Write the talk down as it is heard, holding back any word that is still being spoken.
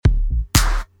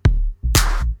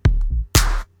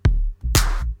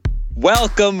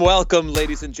Welcome,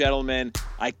 ladies and gentlemen.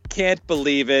 I can't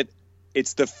believe it.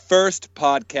 It's the first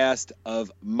podcast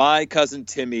of My Cousin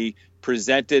Timmy,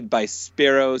 presented by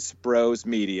Spiros Bros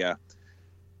Media.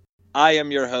 I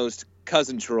am your host,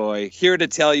 Cousin Troy, here to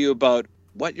tell you about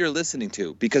what you're listening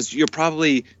to, because you're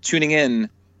probably tuning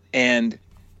in and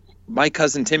My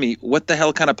Cousin Timmy, what the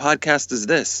hell kind of podcast is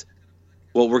this?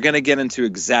 Well, we're going to get into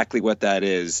exactly what that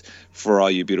is for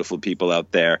all you beautiful people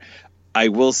out there. I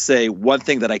will say one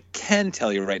thing that I can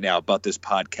tell you right now about this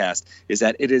podcast is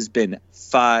that it has been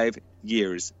 5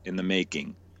 years in the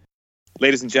making.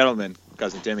 Ladies and gentlemen,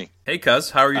 Cousin Timmy. Hey, Cuz,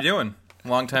 how are you doing?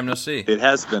 Long time no see. It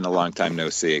has been a long time no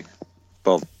see.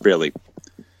 Well, really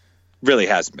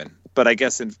has been. But I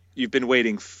guess you've been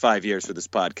waiting 5 years for this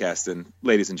podcast, and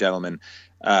ladies and gentlemen,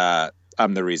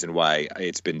 I'm the reason why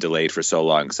it's been delayed for so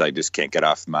long, because I just can't get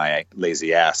off my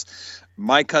lazy ass.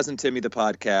 My Cousin Timmy, the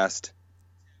podcast.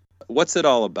 What's it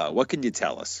all about? What can you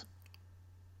tell us?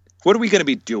 What are we going to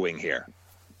be doing here?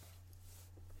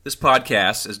 This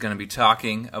podcast is going to be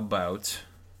talking about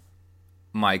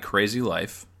my crazy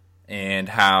life and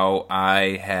how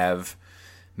I have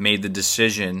made the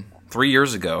decision 3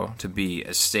 years ago to be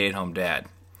a stay-at-home dad.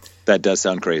 That does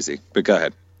sound crazy, but go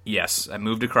ahead. Yes, I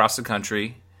moved across the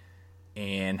country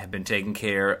and have been taking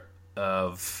care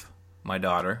of my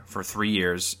daughter for 3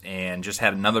 years and just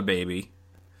had another baby.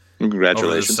 Congratulations.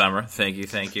 Over the summer.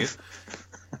 Thank you.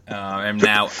 I'm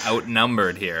now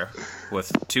outnumbered here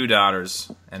with 2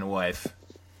 daughters and a wife.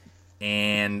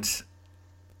 And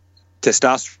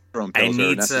testosterone pills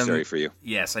are necessary for you.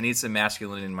 Yes, I need some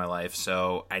masculinity in my life,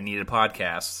 so I need a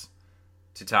podcast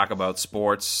to talk about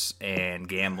sports and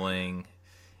gambling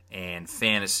and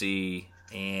fantasy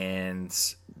and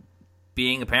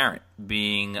being a parent,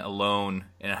 being alone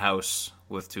in a house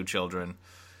with 2 children,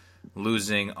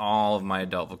 losing all of my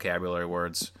adult vocabulary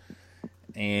words,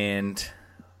 and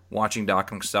watching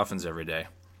Doc McStuffins every day.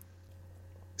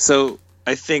 So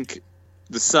I think,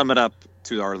 to sum it up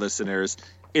to our listeners,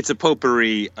 it's a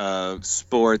potpourri of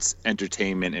sports,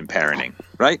 entertainment, and parenting,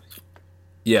 right?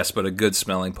 Yes, but a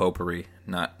good-smelling potpourri,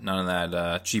 none of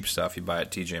that cheap stuff you buy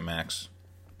at TJ Maxx.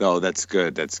 Oh, that's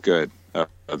good. That's good.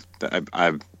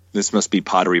 This must be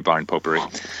Pottery Barn potpourri.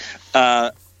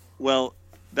 Well,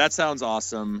 that sounds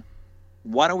awesome.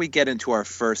 Why don't we get into our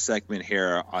first segment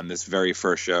here on this very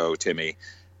first show, Timmy?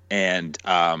 And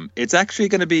it's actually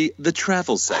going to be the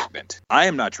travel segment. I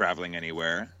am not traveling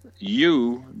anywhere.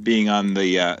 You, being on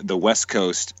the West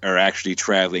Coast, are actually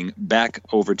traveling back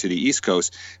over to the East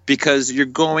Coast because you're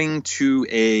going to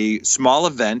a small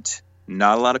event.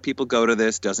 Not a lot of people go to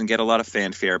this. Doesn't get a lot of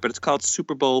fanfare, but it's called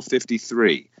Super Bowl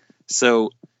 53. So,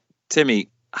 Timmy,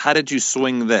 how did you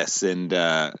swing this? And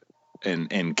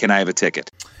can I have a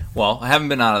ticket? Well, I haven't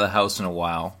been out of the house in a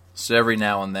while, so every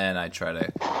now and then I try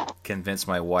to convince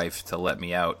my wife to let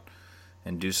me out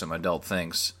and do some adult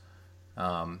things.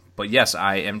 But yes,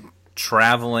 I am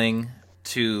traveling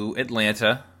to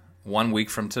Atlanta 1 week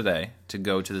from today to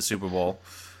go to the Super Bowl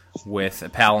with a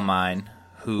pal of mine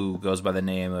who goes by the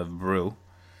name of Brew,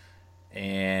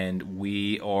 and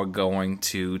we are going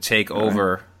to take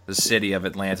over the city of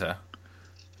Atlanta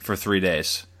for 3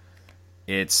 days.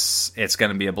 It's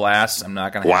going to be a blast. I'm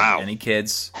not going to have any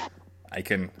kids. I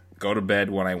can go to bed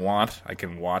when I want. I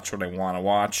can watch what I want to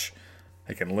watch.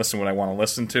 I can listen what I want to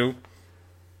listen to.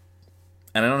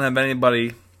 And I don't have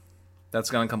anybody that's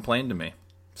going to complain to me.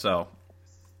 So,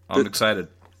 I'm excited.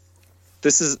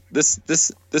 This is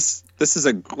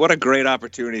what a great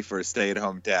opportunity for a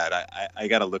stay-at-home dad. I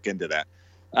got to look into that.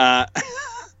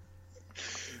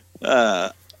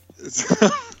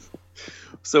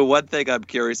 So one thing I'm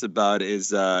curious about is,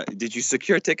 did you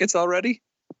secure tickets already?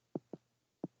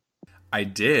 I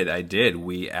did.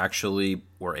 We actually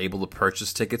were able to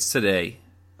purchase tickets today.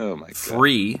 Oh my God.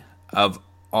 Free of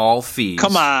all fees.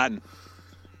 Come on.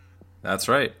 That's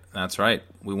right.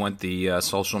 We went the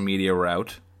social media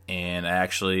route, and I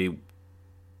actually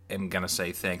am going to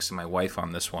say thanks to my wife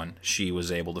on this one. She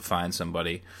was able to find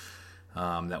somebody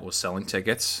that was selling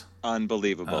tickets.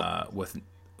 Unbelievable.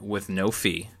 With no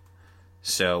fee.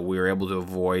 So we were able to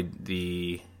avoid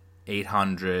the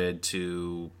 $800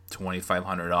 to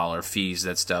 $2,500 fees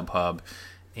that StubHub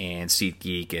and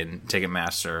SeatGeek and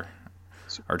Ticketmaster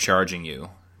are charging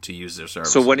you to use their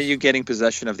service. So when are you getting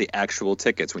possession of the actual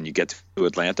tickets when you get to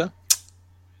Atlanta?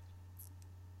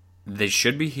 They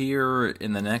should be here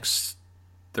in the next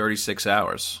 36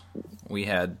 hours. We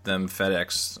had them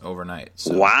FedEx overnight.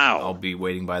 So wow. I'll be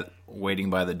waiting by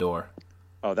the door.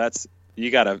 Oh,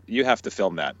 you have to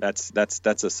film that.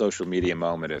 That's a social media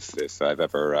moment if I've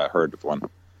ever heard of one.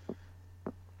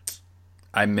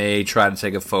 I may try to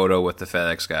take a photo with the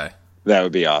FedEx guy. That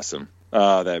would be awesome.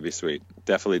 Oh, that'd be sweet.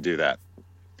 Definitely do that.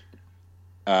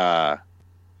 Uh,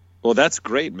 well, that's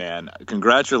great, man.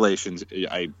 Congratulations.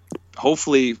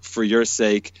 Hopefully for your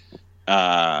sake,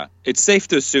 it's safe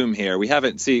to assume here we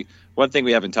haven't see one thing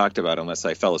we haven't talked about, unless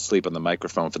I fell asleep on the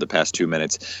microphone for the past 2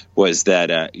 minutes, was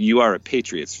that you are a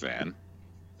Patriots fan.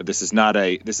 But this is not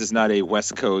a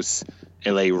West Coast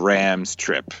LA Rams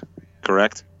trip,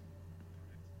 correct?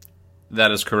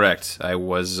 That is correct. I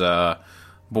was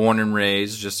born and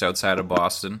raised just outside of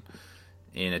Boston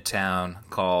in a town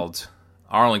called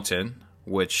Arlington,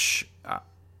 which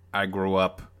I grew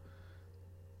up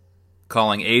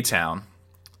calling A-Town.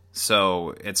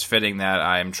 So it's fitting that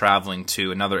I am traveling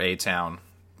to another A-Town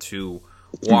to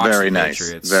watch the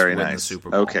Patriots win the Super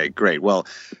Bowl. Okay, great. Well,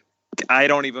 I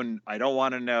don't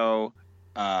want to know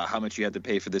how much you had to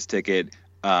pay for this ticket.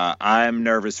 I'm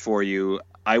nervous for you.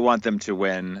 I want them to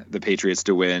win, the Patriots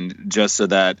to win, just so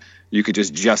that you could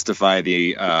just justify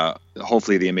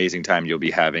hopefully the amazing time you'll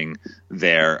be having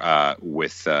there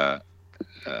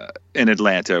in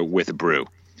Atlanta with Brew.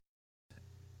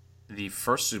 The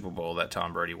first Super Bowl that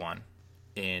Tom Brady won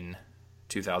in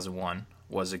 2001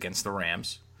 was against the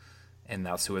Rams, and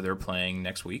that's who they're playing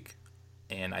next week.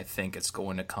 And I think it's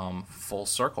going to come full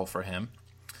circle for him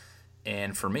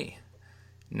and for me.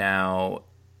 Now,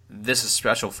 this is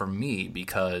special for me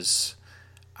because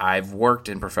I've worked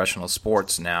in professional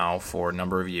sports now for a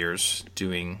number of years,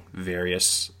 doing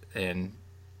various and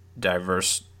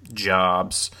diverse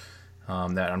jobs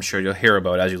that I'm sure you'll hear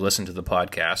about as you listen to the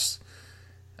podcast.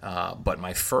 But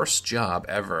my first job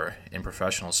ever in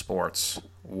professional sports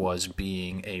was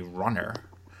being a runner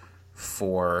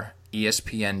for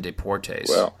ESPN Deportes.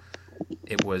 Wow.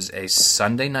 It was a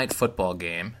Sunday night football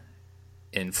game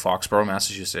in Foxborough,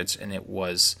 Massachusetts, and it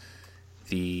was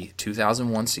the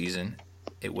 2001 season.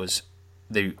 It was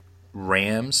the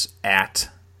Rams at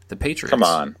the Patriots. Come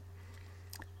on.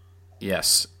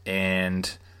 Yes,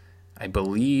 and I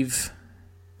believe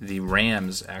the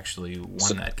Rams actually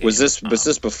won that game. Was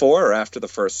this before or after the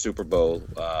first Super Bowl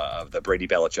of the Brady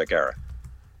Belichick era?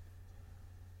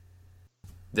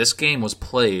 This game was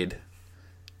played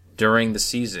during the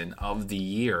season of the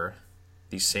year,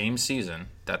 the same season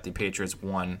that the Patriots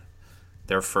won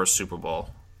their first Super Bowl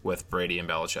with Brady and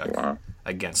Belichick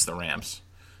against the Rams.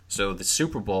 So the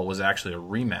Super Bowl was actually a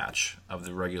rematch of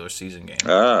the regular season game.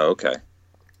 Oh, okay.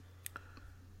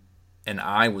 And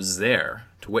I was there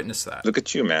to witness that. Look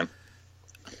at you, man.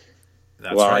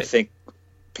 That's right. I think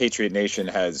Patriot Nation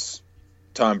has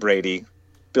Tom Brady,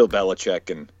 Bill Belichick,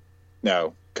 and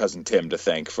now cousin Tim to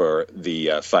thank for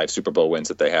the 5 Super Bowl wins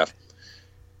that they have.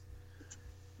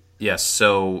 Yes,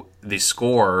 so the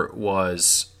score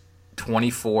was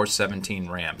 24-17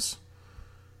 Rams.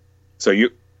 So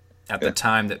at the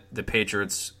time that the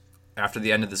Patriots, after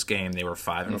the end of this game, they were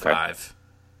 5-5,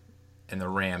 and the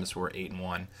Rams were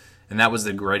 8-1, and that was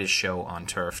the greatest show on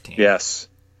turf team. Yes,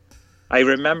 I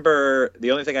remember.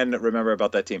 The only thing I remember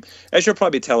about that team, as you'll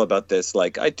probably tell about this,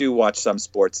 like I do watch some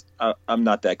sports. I'm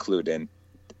not that clued in.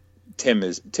 Tim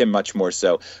much more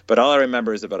so. But all I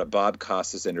remember is about a Bob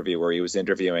Costas interview where he was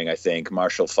interviewing, I think,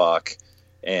 Marshall Faulk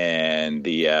and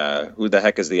the who the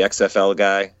heck is the XFL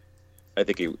guy? I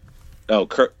think Vince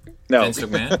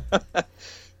McMahon.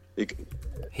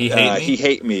 He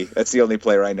hate me. That's the only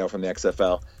player I know from the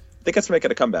XFL. I think that's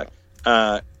making a comeback.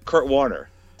 Kurt Warner.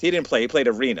 He didn't play. He played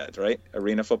arena, right?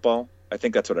 Arena football. I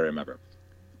think that's what I remember.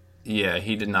 Yeah,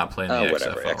 he did not play in the XFL.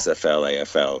 Whatever. XFL,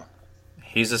 AFL.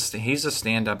 He's a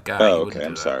stand-up guy. Oh, okay.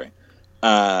 I'm sorry.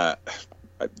 I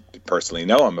personally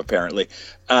know him, apparently.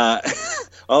 All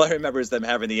I remember is them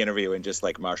having the interview and just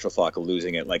like Marshall Faulk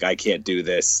losing it. Like, I can't do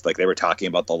this. Like, they were talking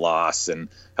about the loss and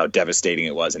how devastating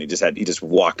it was, and he just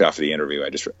walked off the interview. I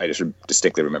just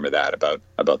distinctly remember that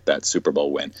about that Super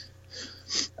Bowl win.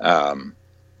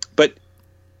 But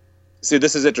see,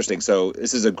 this is interesting. So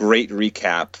this is a great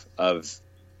recap of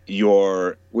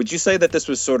would you say that this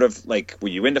was sort of like, were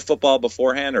you into football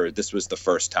beforehand, or this was the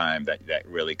first time that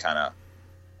really kind of,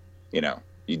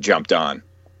 you jumped on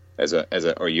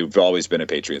or you've always been a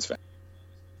Patriots fan?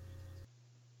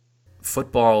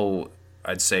 Football,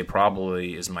 I'd say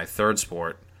probably is my third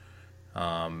sport.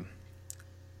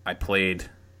 I played,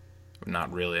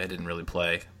 not really, I didn't really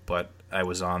play, but I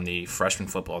was on the freshman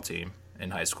football team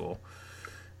in high school.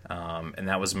 And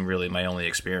that was really my only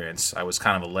experience. I was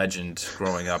kind of a legend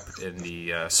growing up in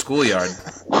the schoolyard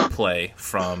play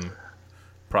from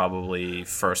probably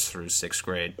first through sixth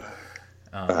grade.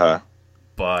 But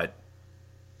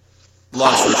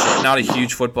long story short, not a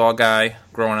huge football guy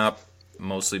growing up,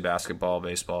 mostly basketball,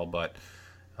 baseball. But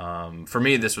for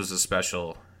me, this was a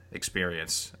special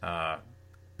experience,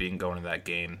 going to that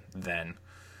game then.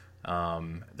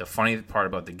 The funny part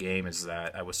about the game is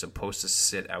that I was supposed to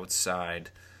sit outside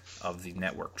of the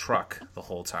network truck the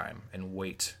whole time and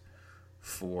wait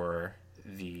for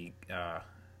the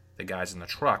guys in the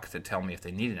truck to tell me if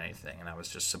they needed anything, and I was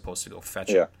just supposed to go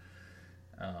fetch it.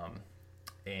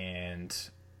 And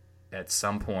at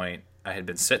some point, I had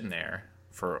been sitting there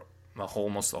for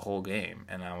almost the whole game,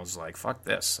 and I was like, "Fuck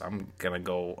this! I'm gonna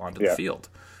go onto the field,"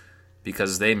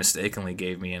 because they mistakenly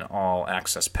gave me an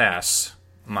all-access pass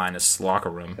minus locker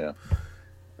room.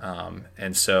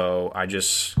 And so I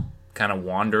just kind of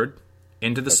wandered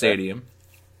into the stadium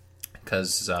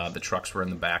because the trucks were in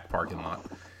the back parking lot,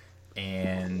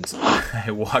 and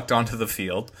I walked onto the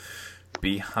field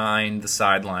behind the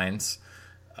sidelines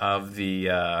of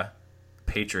the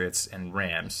Patriots and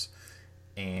Rams,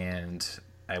 and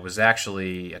I was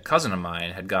actually, a cousin of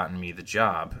mine had gotten me the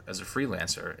job as a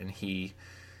freelancer, and he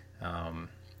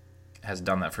has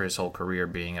done that for his whole career,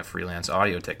 being a freelance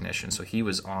audio technician. So he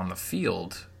was on the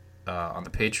field on the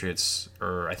Patriots,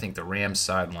 or I think the Rams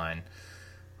sideline,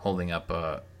 holding up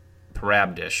a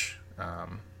parab dish,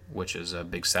 which is a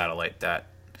big satellite that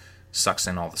sucks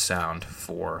in all the sound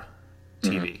for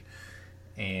TV.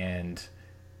 And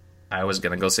I was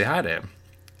going to go say hi to him.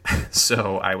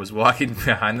 So I was walking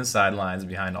behind the sidelines,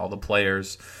 behind all the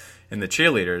players and the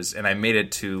cheerleaders, and I made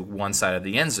it to one side of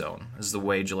the end zone. This is the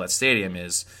way Gillette Stadium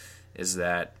is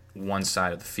that one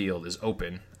side of the field is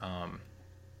open, and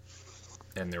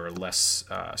there were less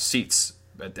seats.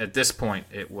 At this point,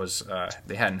 it was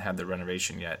they hadn't had the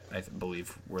renovation yet, I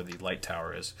believe, where the light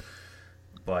tower is.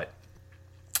 But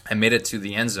I made it to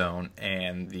the end zone,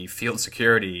 and the field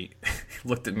security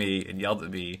looked at me and yelled at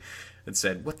me and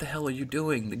said, "What the hell are you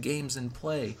doing? The game's in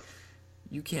play.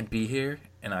 You can't be here."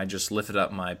 And I just lifted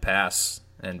up my pass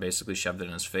and basically shoved it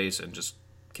in his face and just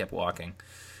kept walking.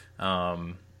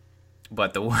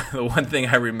 But the one thing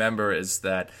I remember is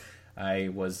that I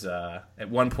was at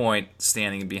one point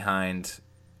standing behind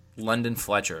London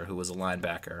Fletcher, who was a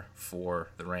linebacker for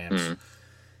the Rams.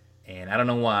 And I don't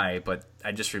know why, but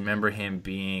I just remember him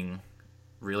being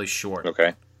really short.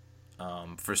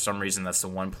 For some reason, that's the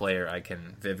one player I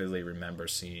can vividly remember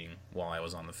seeing while I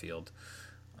was on the field.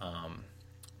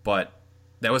 But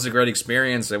that was a great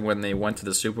experience. And when they went to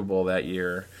the Super Bowl that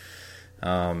year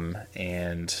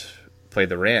and played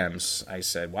the Rams, I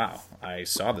said, "Wow, I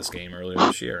saw this game earlier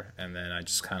this year." And then I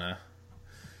just kind of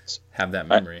have that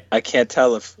memory. I can't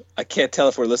tell if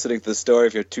we're listening to the story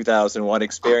of your 2001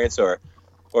 experience or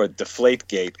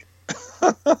Deflategate.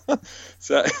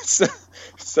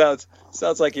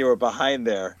 Sounds like you were behind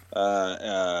there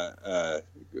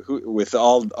with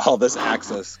all this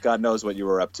access. God knows what you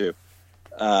were up to.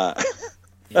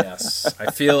 Yes,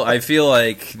 I feel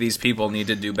like these people need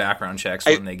to do background checks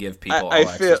when they give people all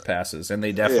access passes, and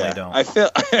they definitely don't. I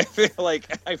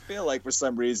feel like for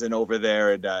some reason over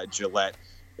there at Gillette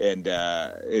and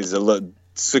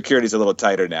security's a little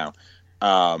tighter now.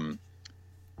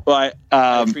 But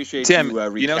I appreciate Tim, you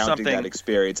recounting that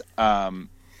experience.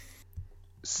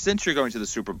 Since you're going to the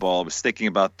Super Bowl, I was thinking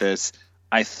about this.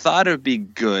 I thought it would be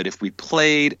good if we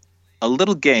played a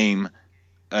little game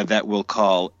that we'll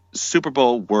call Super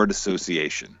Bowl Word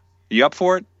Association. You up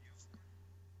for it?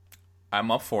 I'm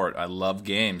up for it. I love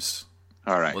games.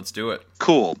 All right. Let's do it.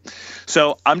 Cool.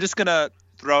 So I'm just going to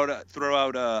throw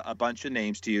out a bunch of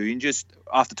names to you. You can just,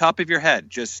 off the top of your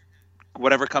head, just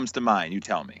whatever comes to mind, you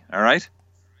tell me. All right?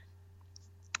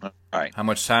 All right. How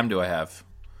much time do I have?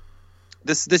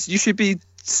 This you should be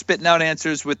spitting out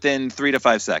answers within 3 to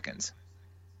 5 seconds.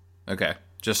 Okay.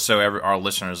 Just so our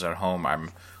listeners at home,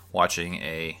 I'm watching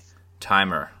a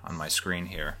timer on my screen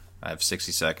here. I have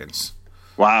 60 seconds.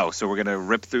 Wow. So we're going to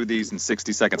rip through these in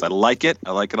 60 seconds. I like it.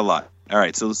 I like it a lot. All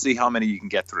right. So let's see how many you can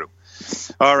get through.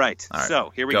 All right.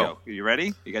 So here we go. Are you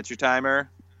ready? You got your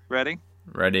timer ready?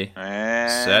 Ready.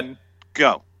 And set.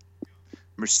 Go.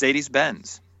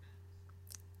 Mercedes-Benz.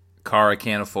 Car I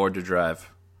can't afford to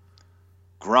drive.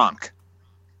 Gronk.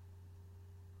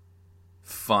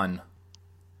 Fun.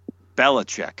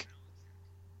 Belichick.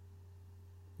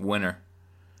 Winner.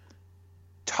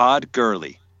 Todd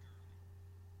Gurley.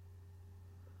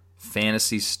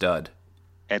 Fantasy stud.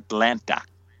 Atlanta.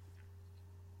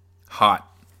 Hot.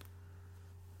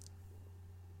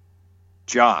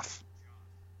 Joff.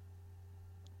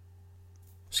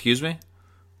 Excuse me?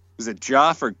 Is it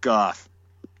Joff or Goff?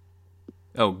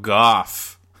 Oh,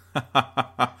 Goff.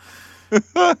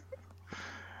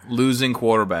 Losing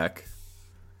quarterback.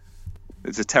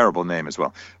 It's a terrible name as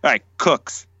well. All right,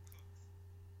 Cooks.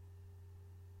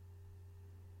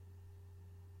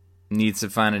 Needs to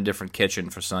find a different kitchen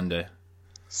for Sunday.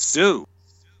 Sue.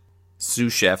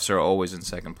 Sous chefs are always in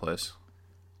second place.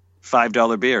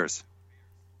 $5 beers.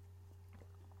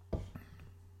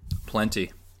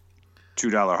 Plenty.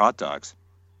 $2 hot dogs.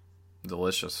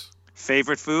 Delicious.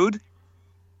 Favorite food?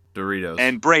 Doritos.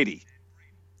 And Brady.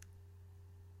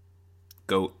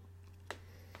 Goat.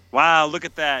 Wow, look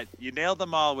at that. You nailed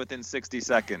them all within 60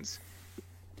 seconds.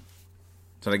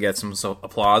 Can I get some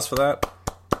applause for that?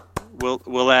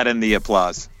 We'll add in the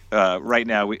applause. Right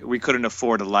now, we couldn't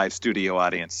afford a live studio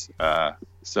audience. But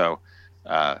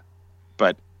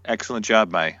excellent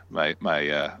job, my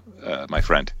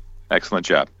friend. Excellent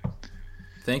job.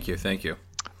 Thank you.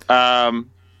 Well,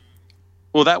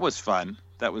 that was fun.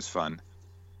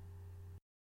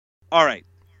 All right.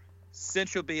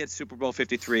 Since you'll be at Super Bowl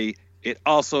 53, it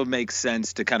also makes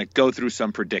sense to kind of go through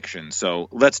some predictions. So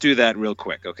let's do that real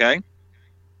quick, okay?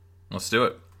 Let's do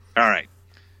it. All right.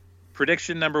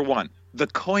 Prediction number 1, the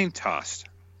coin toss.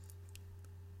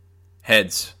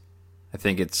 Heads. I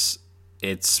think it's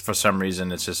for some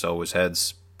reason it's just always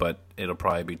heads, but it'll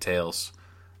probably be tails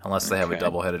unless they have a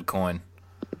double-headed coin.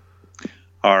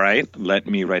 All right. Let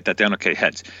me write that down. Okay,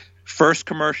 heads. First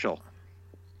commercial.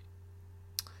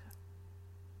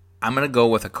 I'm going to go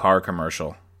with a car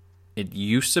commercial. It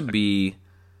used to be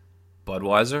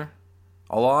Budweiser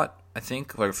a lot, I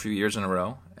think, like a few years in a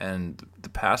row. And the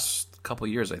past couple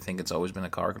of years, I think it's always been a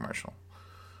car commercial.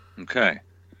 Okay.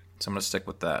 So I'm going to stick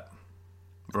with that.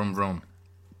 Vroom, vroom.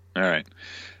 All right.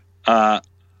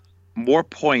 More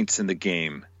points in the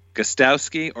game,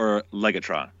 Gostowski or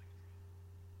Legatron?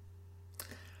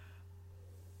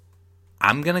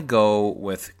 I'm going to go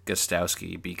with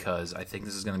Gostowski because I think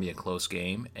this is going to be a close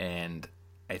game, and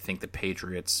I think the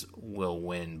Patriots will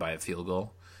win by a field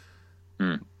goal.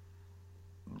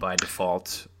 By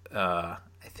default, I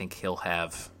think he'll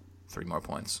have 3 more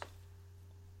points.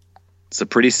 It's a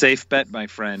pretty safe bet, my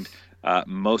friend.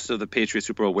 Most of the Patriots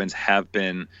Super Bowl wins have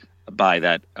been by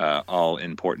that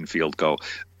all-important field goal.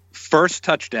 First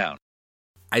touchdown.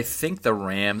 I think the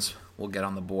Rams will get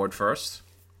on the board first.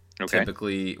 Okay.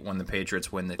 Typically, when the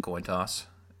Patriots win the coin toss,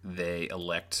 they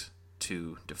elect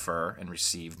to defer and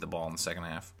receive the ball in the second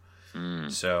half.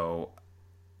 So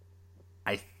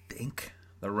I think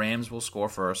the Rams will score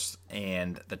first,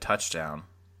 and the touchdown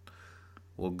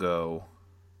will go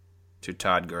to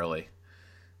Todd Gurley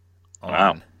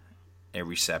on a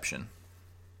reception.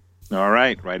 All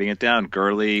right, writing it down.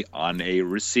 Gurley on a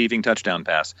receiving touchdown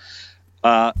pass.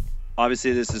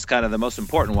 Obviously, this is kind of the most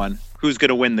important one. Who's going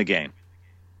to win the game?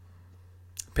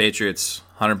 Patriots,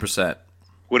 100%.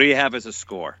 What do you have as a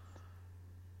score?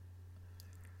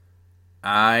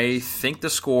 I think the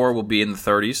score will be in the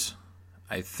 30s.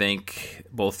 I think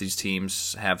both these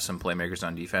teams have some playmakers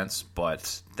on defense,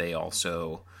 but they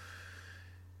also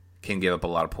can give up a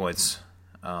lot of points.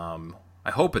 I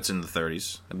hope it's in the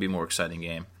 30s. It'd be a more exciting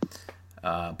game.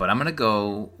 But I'm going to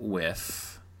go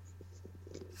with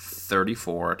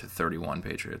 34-31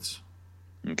 Patriots.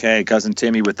 Okay, Cousin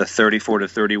Timmy with the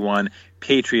 34-31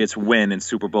 Patriots win in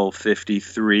Super Bowl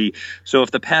 53. So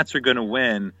if the Pats are going to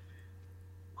win,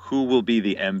 who will be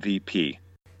the MVP?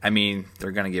 I mean, they're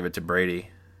going to give it to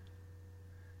Brady.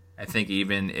 I think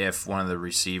even if one of the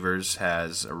receivers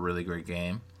has a really great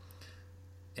game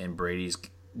and Brady's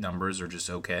numbers are just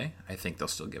okay, I think they'll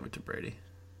still give it to Brady.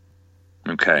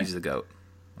 Okay. He's the GOAT.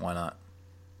 Why not?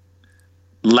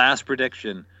 Last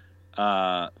prediction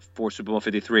for Super Bowl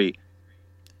 53.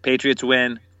 Patriots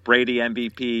win, Brady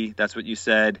MVP. That's what you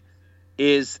said.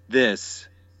 Is this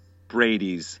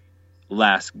Brady's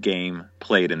last game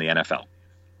played in the NFL?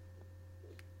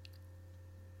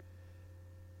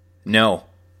 No,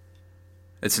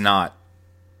 it's not.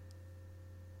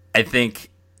 I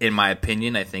think, in my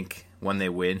opinion, when they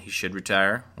win, he should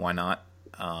retire. Why not?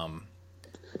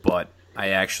 But I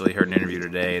actually heard an interview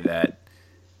today that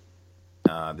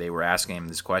they were asking him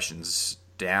these questions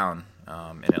down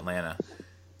in Atlanta.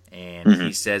 And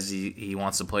he says he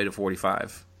wants to play to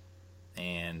 45.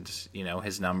 And, you know,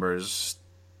 his numbers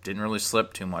didn't really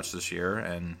slip too much this year,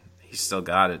 and he still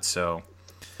got it. So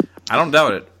I don't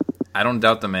doubt it. I don't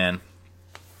doubt the man.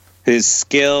 His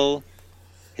skill,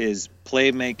 his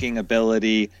playmaking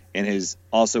ability, and his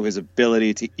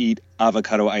ability to eat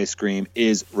avocado ice cream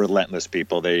is relentless,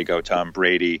 people. There you go. Tom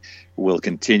Brady will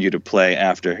continue to play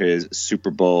after his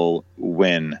Super Bowl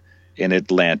win in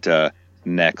Atlanta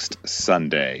next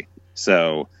Sunday.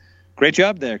 So, great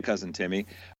job there, Cousin Timmy.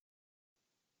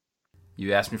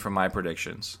 You asked me for my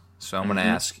predictions, so I'm going to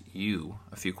ask you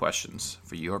a few questions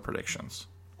for your predictions.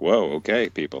 Whoa, okay,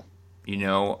 people. You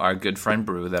know, our good friend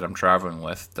Brew that I'm traveling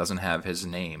with doesn't have his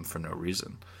name for no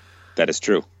reason. That is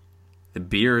true. The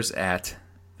beers at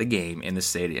the game in the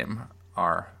stadium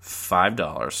are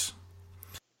 $5.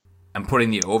 I'm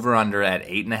putting the over-under at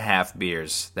 8.5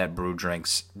 beers that Brew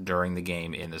drinks during the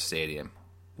game in the stadium.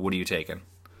 What are you taking?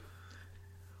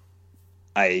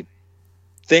 I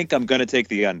think I'm going to take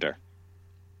the under.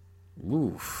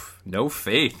 Oof. No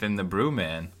faith in the brew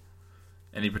man.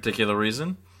 Any particular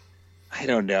reason? I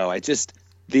don't know. I just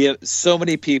the so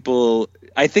many people.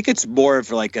 I think it's more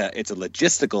of like it's a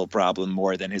logistical problem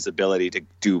more than his ability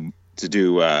to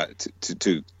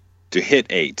hit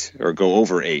 8 or go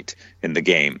over 8 in the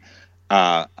game,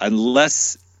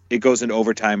 unless it goes into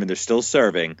overtime and they're still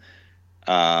serving.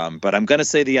 But I'm going to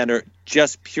say the under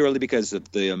just purely because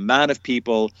of the amount of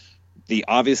people, the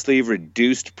obviously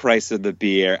reduced price of the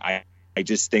beer. I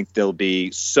just think there'll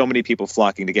be so many people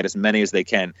flocking to get as many as they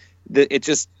can.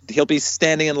 He'll be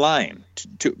standing in line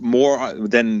to more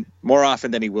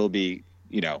often than he will be,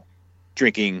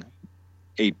 drinking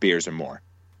 8 beers or more.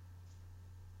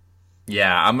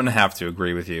 Yeah, I'm going to have to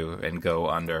agree with you and go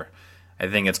under. I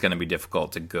think it's going to be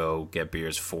difficult to go get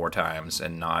beers 4 times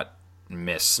and not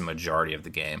miss the majority of the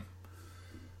game.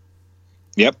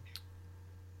 Yep.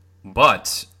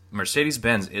 But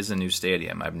Mercedes-Benz is a new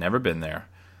stadium. I've never been there.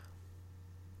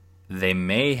 They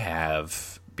may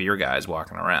have beer guys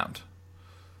walking around.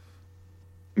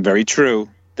 Very true.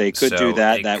 They could do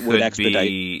that. That would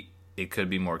expedite. It could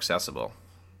be more accessible.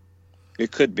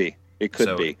 It could be. It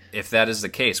could be. If that is the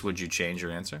case, would you change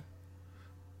your answer?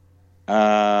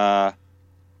 I'm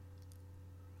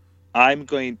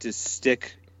going to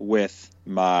stick with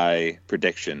my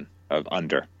prediction of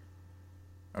under.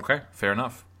 Okay, fair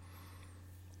enough.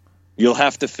 You'll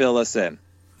have to fill us in.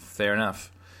 Fair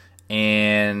enough.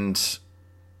 And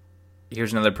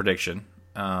here's another prediction.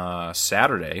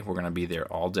 Saturday, we're going to be there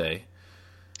all day.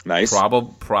 Nice.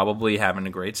 Probably having a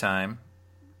great time,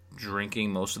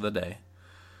 drinking most of the day.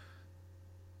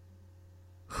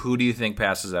 Who do you think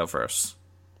passes out first?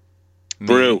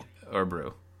 Brew. Me or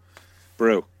Brew?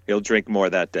 Brew. He'll drink more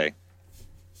that day.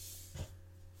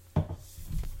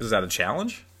 Is that a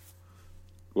challenge?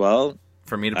 Well,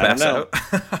 for me to pass out?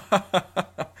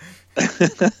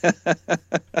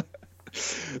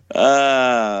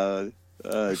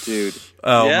 Dude.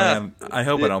 Oh, yeah. Man. I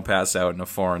hope I don't pass out in a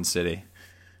foreign city.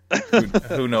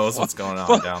 Who knows what's going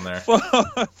on down there?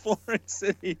 Foreign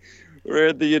city. We're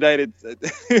in the United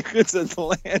States. It's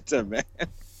Atlanta, man.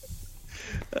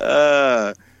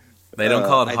 They don't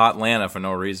call it Hotlanta for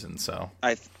no reason, so.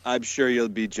 I'm sure you'll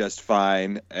be just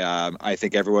fine. I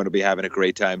think everyone will be having a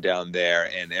great time down there,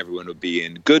 and everyone will be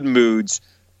in good moods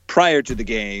prior to the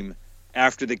game.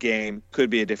 After the game, could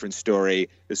be a different story,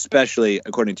 especially,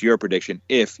 according to your prediction,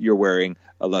 if you're wearing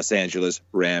a Los Angeles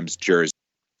Rams jersey.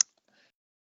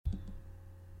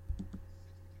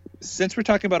 Since we're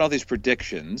talking about all these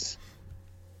predictions,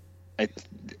 it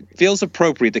feels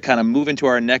appropriate to kind of move into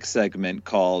our next segment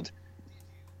called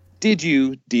Did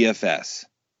You DFS?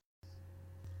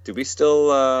 Do we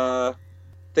still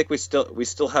think we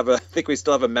still have a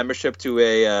membership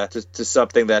to to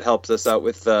something that helps us out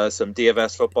with some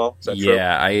DFS football? Is that true?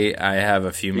 Yeah, I have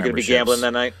a few memberships. You're going to be gambling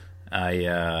that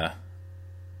night?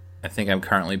 I think I'm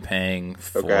currently paying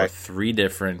for 3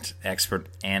 different expert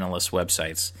analyst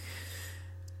websites.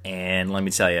 And let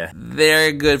me tell you,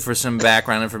 they're good for some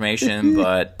background information,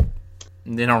 but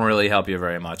they don't really help you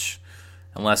very much.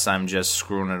 Unless I'm just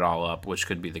screwing it all up, which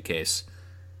could be the case.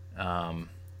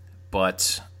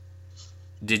 But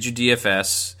did you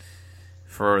DFS?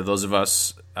 For those of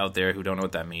us out there who don't know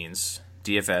what that means,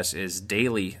 DFS is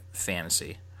daily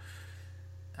fantasy.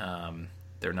 There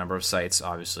are a number of sites,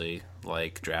 obviously,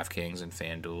 like DraftKings and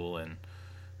FanDuel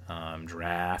and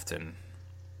Draft and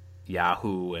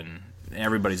Yahoo, and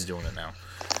everybody's doing it now.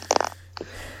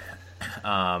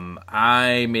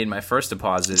 I made my first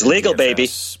deposit. It's legal, baby.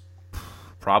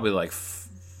 Probably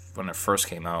when it first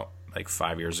came out, like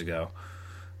 5 years ago,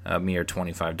 a mere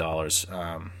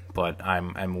 $25. But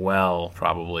I'm well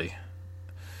probably.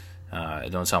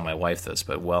 Don't tell my wife this,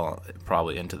 but well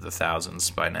probably into the thousands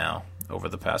by now over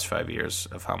the past 5 years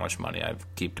of how much money I've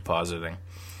keep depositing.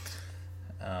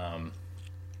 I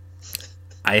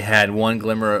had one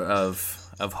glimmer of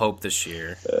hope this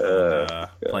year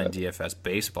playing DFS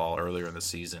baseball earlier in the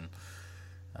season.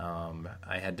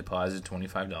 I had deposited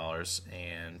 $25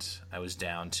 and I was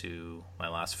down to my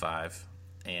last 5,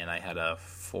 and I had a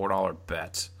 $4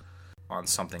 bet on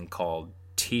something called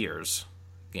tiers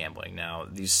gambling. Now,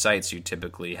 these sites, you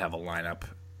typically have a lineup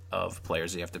of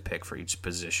players you have to pick for each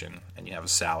position, and you have a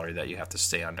salary that you have to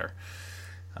stay under.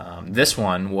 This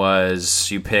one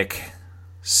was you pick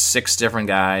 6 different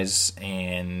guys,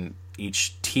 and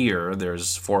each tier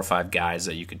there's 4 or 5 guys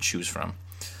that you can choose from.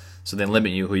 So they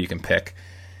limit you who you can pick.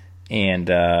 And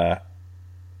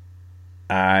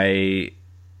I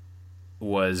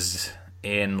was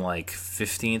in like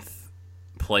 15th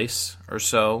place or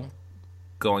so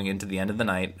going into the end of the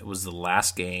night. It was the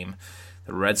last game.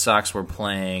 The Red Sox were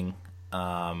playing,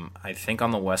 I think,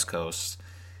 on the West Coast,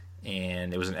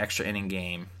 and it was an extra inning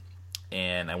game.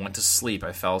 And I went to sleep.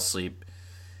 I fell asleep,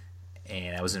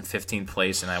 and I was in 15th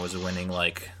place, and I was winning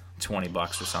like $20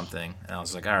 or something. And I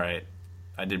was like, all right,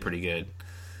 I did pretty good.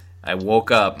 I woke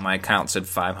up, my account said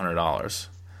 $500.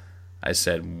 I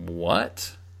said,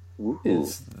 what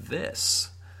is this?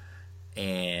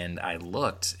 And I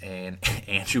looked, and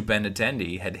Andrew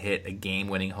Benintendi had hit a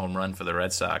game-winning home run for the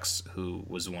Red Sox, who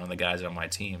was one of the guys on my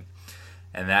team.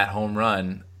 And that home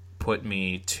run put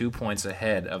me 2 points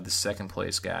ahead of the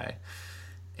second-place guy.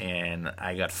 And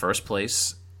I got first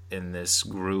place in this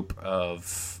group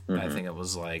of, I think it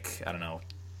was like, I don't know,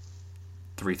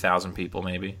 3,000 people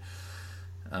maybe.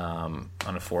 On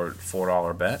a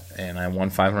 $4 bet, and I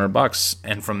won $500.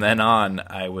 And from then on,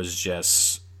 I was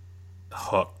just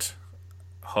hooked.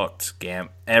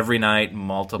 Every night,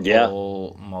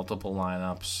 multiple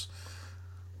lineups,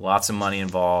 lots of money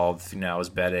involved. I was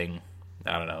betting,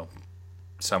 I don't know,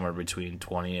 somewhere between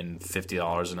 $20 and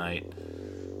 $50 a night,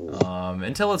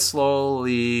 until it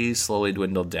slowly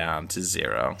dwindled down to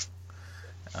zero.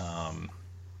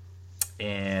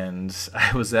 And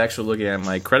I was actually looking at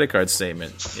my credit card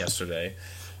statement yesterday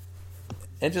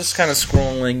and just kind of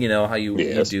scrolling, how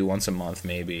you do once a month,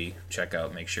 maybe check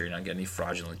out, make sure you're not getting any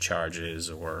fraudulent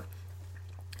charges or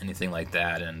anything like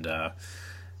that. And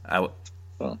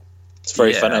it's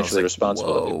very financially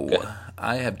responsible. Whoa,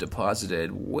 I have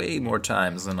deposited way more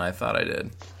times than I thought I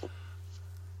did.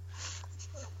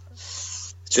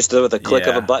 Just with a click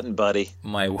of a button, buddy.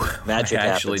 Magic I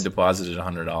actually deposited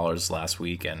 $100 last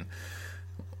week, and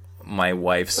my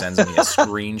wife sends me a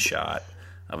screenshot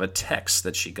of a text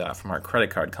that she got from our credit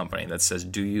card company that says,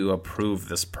 "Do you approve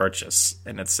this purchase?"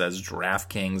 And it says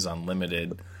DraftKings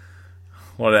Unlimited,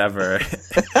 whatever.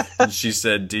 And she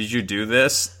said, "Did you do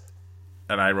this?"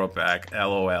 And I wrote back,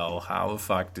 "LOL, how the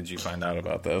fuck did you find out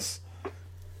about this?"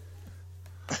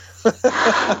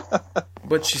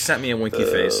 But she sent me a winky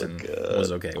face and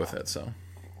was okay with it. So,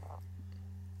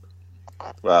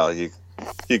 well, you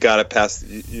got it past.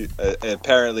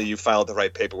 Apparently, you filed the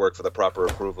right paperwork for the proper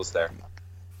approvals there.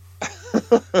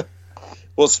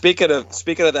 Well, speaking of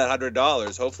that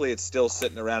 $100, hopefully it's still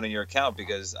sitting around in your account,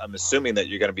 because I'm assuming that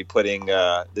you're going to be putting.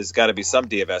 There's got to be some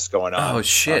DFS going on. Oh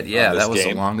shit! Yeah, that was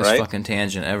the longest fucking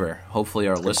tangent ever. Hopefully,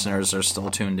 our listeners are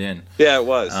still tuned in. Yeah, it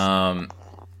was.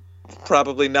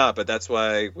 Probably not, but that's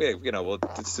why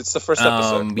it's the first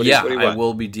episode. I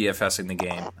will be DFSing the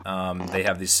game. They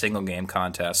have these single game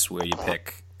contests where you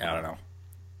pick, I don't know,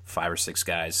 5 or 6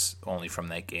 guys only from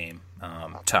that game.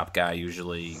 Top guy,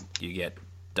 usually you get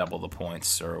double the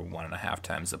points or 1.5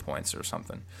 times the points or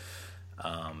something.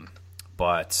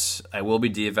 But I will be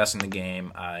DFSing the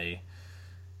game. I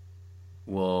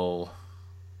will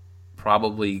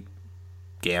probably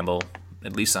gamble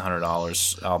at least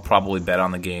 $100. I'll probably bet on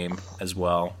the game as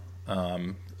well,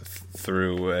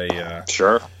 through a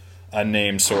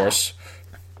unnamed source.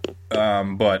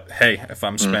 But hey, if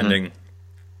I'm spending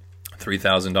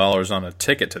 $3,000 on a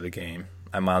ticket to the game,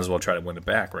 I might as well try to win it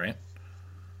back, right?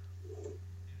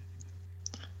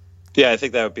 Yeah, I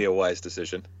think that would be a wise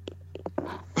decision.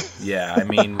 Yeah, I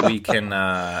mean, we can.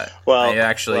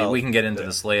 We can get into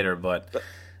this later, but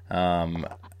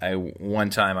one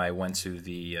time I went to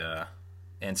the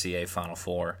NCAA Final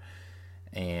Four,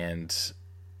 and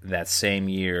that same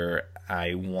year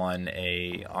I won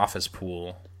a office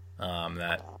pool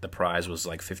that the prize was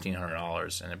like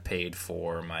 $1,500, and it paid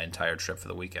for my entire trip for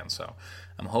the weekend. So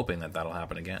I'm hoping that that'll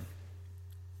happen again.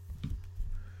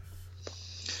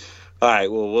 All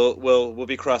right, well, we'll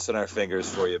be crossing our fingers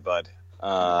for you, bud.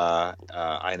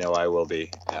 I know I will be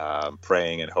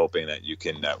praying and hoping that you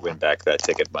can win back that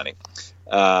ticket money.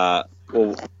 Well,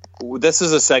 this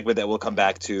is a segment that we'll come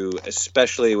back to,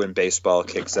 especially when baseball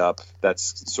kicks up.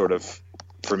 That's sort of,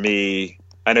 for me,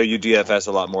 I know you DFS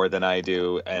a lot more than I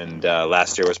do, and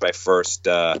last year was my first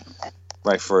dive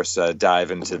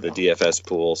into the DFS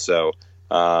pool, so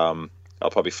I'll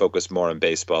probably focus more on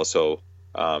baseball. So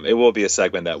it will be a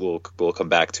segment that we'll come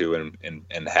back to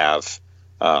and have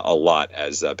a lot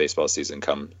as baseball season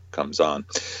comes on.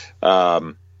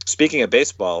 Speaking of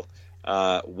baseball,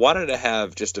 wanted to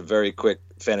have just a very quick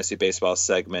fantasy baseball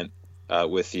segment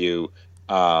with you.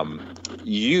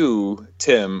 You,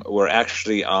 Tim, were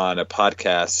actually on a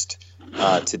podcast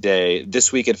today,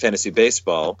 This Week in Fantasy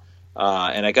Baseball,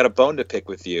 and I got a bone to pick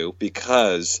with you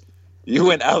because you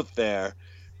went out there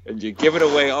and you're giving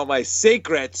away all my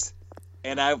secrets.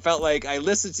 And I felt like I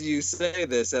listened to you say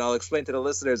this, and I'll explain to the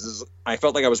listeners, I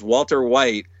felt like I was Walter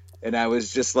White, and I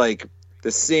was just like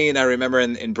the scene I remember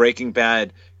in Breaking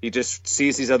Bad. He just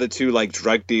sees these other two like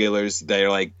drug dealers. They're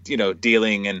like,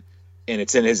 dealing, and and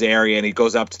it's in his area, and he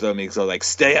goes up to them, and he's like,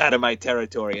 "Stay out of my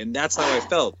territory," and that's how I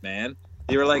felt, man.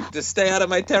 You were like, "Just stay out of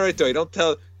my territory. Don't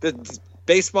tell the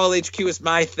baseball HQ is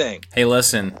my thing." Hey,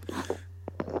 listen,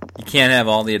 you can't have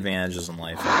all the advantages in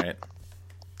life, all right?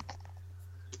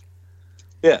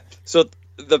 Yeah. So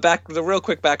the real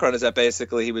quick background is that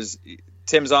basically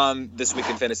Tim's on This Week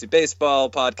in Fantasy Baseball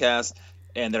podcast,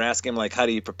 and they're asking him, like, how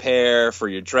do you prepare for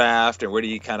your draft, and where do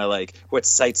you kind of like, what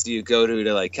sites do you go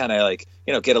to like kind of like,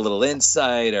 get a little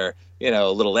insight or,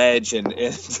 a little edge, and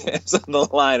Tim's on the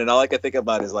line, and all I can think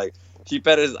about is like,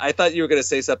 I thought you were going to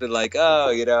say something like,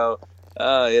 my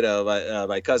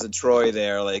cousin Troy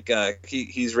there, like,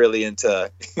 he's really into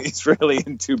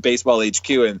baseball HQ,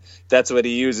 and that's what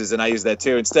he uses, and I use that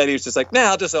too. Instead, he was just like, "Nah,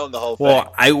 I'll just own the whole thing."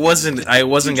 Well, I wasn't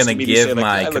going to give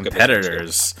my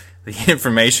competitors the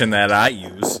information that I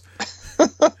use.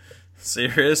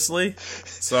 Seriously?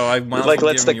 So I might as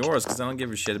well give them yours, because I don't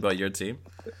give a shit about your team.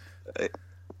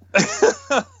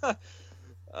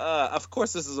 Of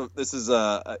course, this is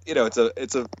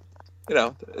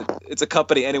it's a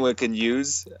company anyone can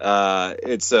use.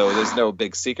 So there's no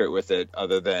big secret with it,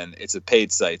 other than it's a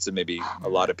paid site, so maybe a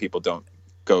lot of people don't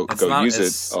go use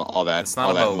it all that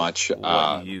much.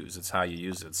 What you use, it's how you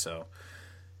use it. So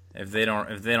if they don't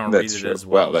read it true. as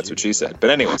well, that's what she said. But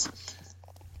anyways,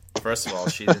 first of all,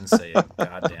 she didn't say a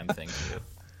goddamn thing to you.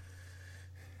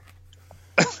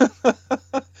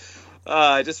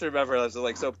 I just remember I was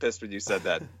like so pissed when you said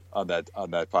that on that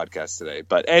podcast today.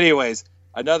 But anyways,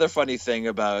 another funny thing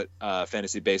about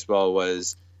fantasy baseball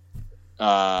was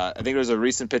I think there was a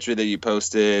recent picture that you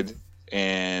posted,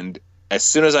 and as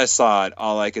soon as I saw it,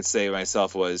 all I could say to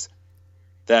myself was,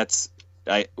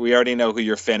 we already know who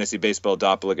your fantasy baseball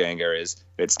doppelganger is.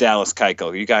 It's Dallas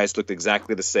Keuchel. You guys looked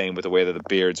exactly the same with the way that the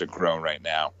beards are grown right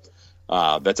now.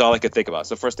 That's all I could think about.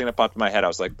 So first thing that popped in my head, I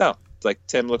was like, no, it's like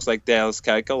Tim looks like Dallas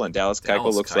Keuchel, and Dallas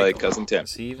Keuchel looks like cousin Tim.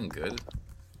 Is he even good?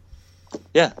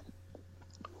 Yeah.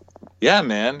 Yeah,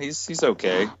 man, he's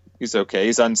okay. He's okay.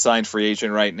 He's unsigned free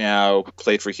agent right now.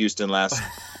 Played for Houston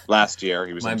last year.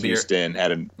 He was in Houston.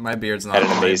 My beard's not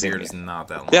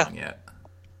that long yet.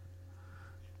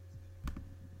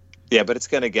 Yeah, but it's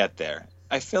gonna get there.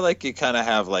 I feel like you kind of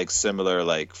have like similar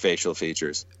like facial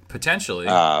features. Potentially,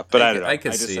 but I don't know. I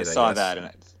could see it. I saw that,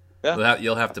 and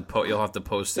you'll have to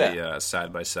post a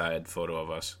side by side photo of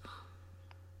us.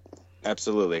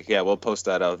 Absolutely, yeah, we'll post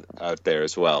that out there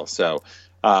as well. So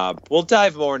we'll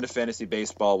dive more into fantasy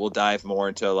baseball. We'll dive more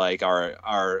into like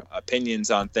our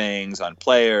opinions on things, on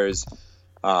players,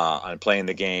 on playing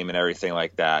the game and everything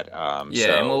like that. And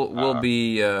we'll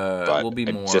be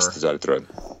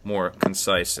more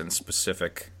concise and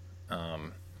specific.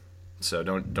 So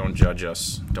don't judge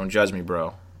us. Don't judge me,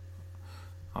 bro,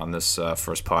 on this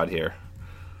first pod here.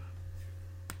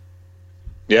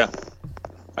 Yeah,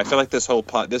 I feel like this whole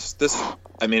pod,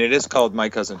 I mean, it is called My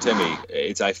Cousin Timmy.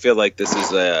 I feel like this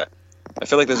is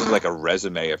like a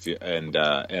resume of you and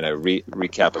a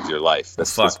recap of your life. The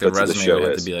resume would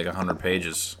have to be like 100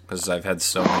 pages because I've had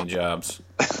so many jobs.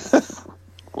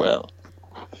 Well,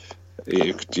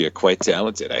 you're quite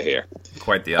talented, I hear.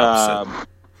 Quite the opposite.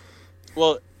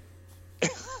 Well,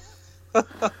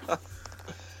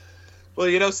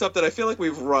 something. I feel like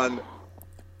we've run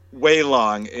way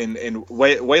long in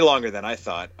way longer than I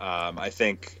thought. I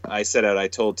think I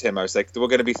told Tim, I was like, we're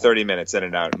going to be 30 minutes in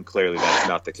and out, and clearly that's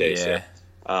not the case here.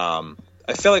 I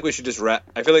feel like we should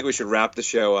wrap the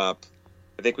show up.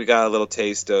 I think we got a little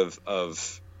taste of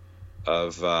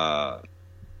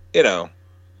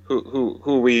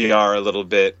who we are a little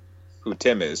bit, who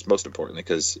Tim is, most importantly,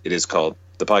 because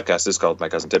the podcast is called My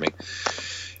Cousin Timmy.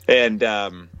 And,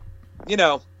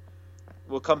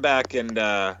 we'll come back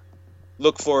and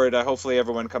look forward. Hopefully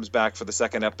everyone comes back for the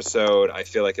second episode. I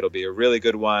feel like it'll be a really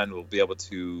good one. We'll be able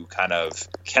to kind of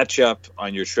catch up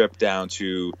on your trip down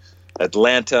to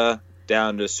Atlanta,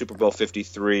 down to Super Bowl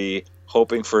 53,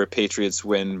 hoping for a Patriots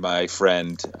win, my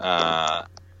friend.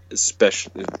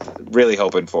 Really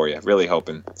hoping for you,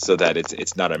 so that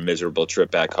it's not a miserable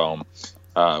trip back home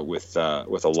with a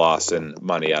loss in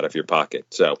money out of your pocket.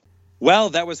 So, well,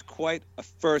 that was quite a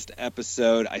first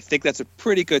episode. I think that's a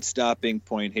pretty good stopping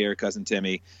point here, Cousin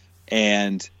Timmy.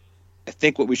 And I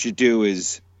think what we should do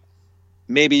is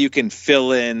maybe you can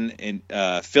fill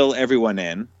everyone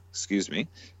in. Excuse me.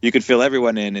 You can fill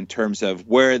everyone in terms of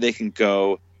where they can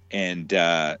go and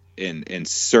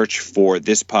search for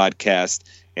this podcast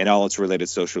and all its related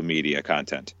social media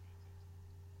content.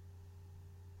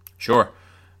 Sure.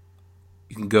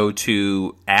 You can go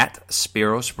to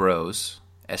 @SperosBros,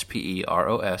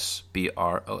 SperosBros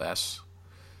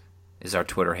is our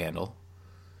Twitter handle.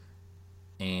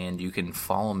 And you can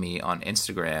follow me on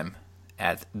Instagram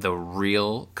at The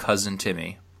Real Cousin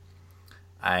Timmy.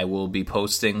 I will be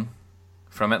posting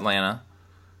from Atlanta.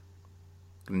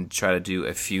 I'm going to try to do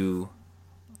a few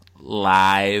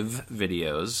live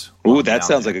videos. Ooh, that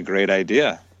sounds like a great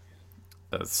idea.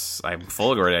 I'm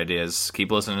full of great ideas.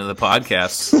 Keep listening to the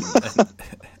podcast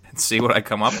and see what I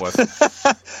come up with.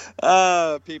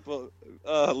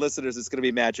 Listeners, it's going to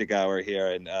be Magic Hour here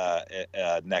and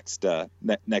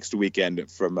next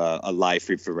weekend from a live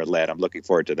feed from Atlanta. I'm looking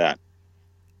forward to that.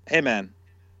 Hey, man,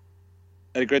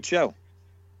 had a great show.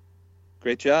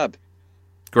 Great job.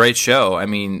 Great show. I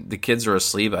mean, the kids are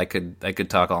asleep. I could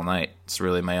talk all night. It's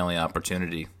really my only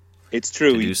opportunity. It's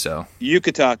true. To do so. You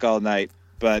could talk all night,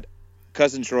 but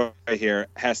Cousin Troy here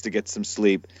has to get some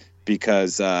sleep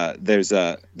because there's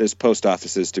post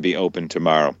offices to be open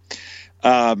tomorrow.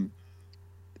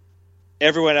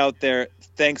 Everyone out there,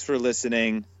 thanks for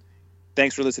listening.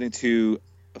 Thanks for listening to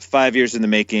 5 years in the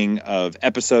making of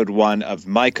episode 1 of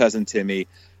My Cousin Timmy.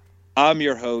 I'm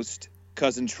your host,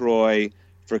 Cousin Troy.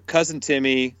 For Cousin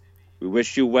Timmy, we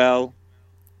wish you well,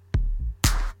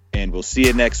 and we'll see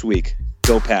you next week.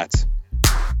 Go Pats.